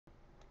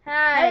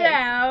Hi.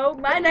 Hello,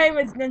 my name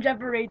is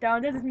Ninja228,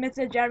 and this is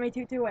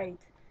Mr.Jeremy228.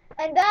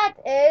 And that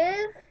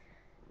is...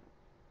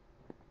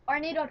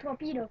 Tornado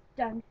torpedo.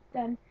 Dun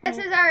dun. This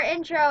is our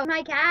intro.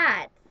 My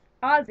cat.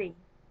 Ozzy.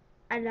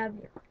 I love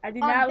you. I do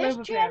On not this live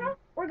with channel, him.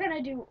 we're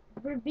gonna do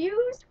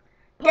reviews,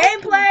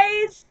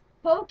 Gameplays,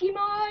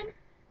 Pokemon,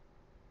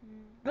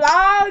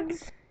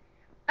 vlogs,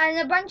 And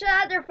a bunch of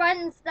other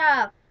fun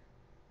stuff.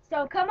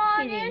 So come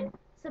on Kidding. in,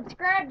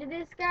 subscribe to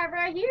this guy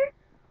right here.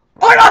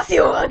 or else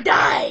you will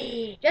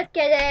die! Just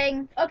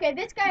kidding. Okay,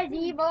 this guy's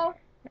evil.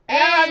 No,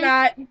 I'm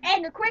not.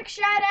 And a quick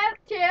shout out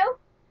to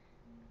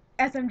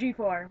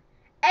SMG4.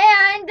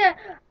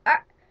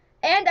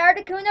 And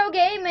Articuno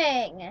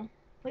Gaming.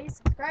 please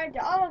subscribe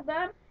to all of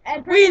them.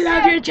 And We pretty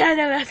love soon- your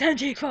channel,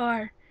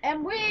 SMG4.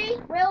 And we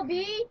will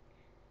be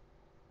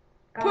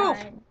Poof.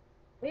 God.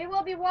 we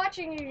will be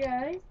watching you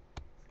guys.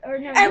 Or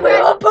no, And you we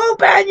guys- will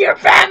poop in your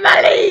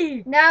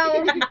family! No,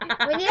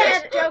 we need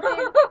to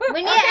joking.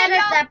 We need Okay, to edit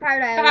y'all. that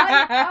part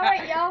out.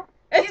 Alright, y'all.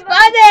 It's Give us-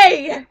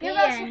 funny! Give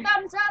Yeah. us a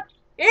thumbs up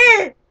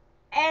Yeah.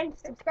 and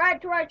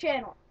subscribe to our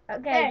channel.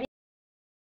 Okay.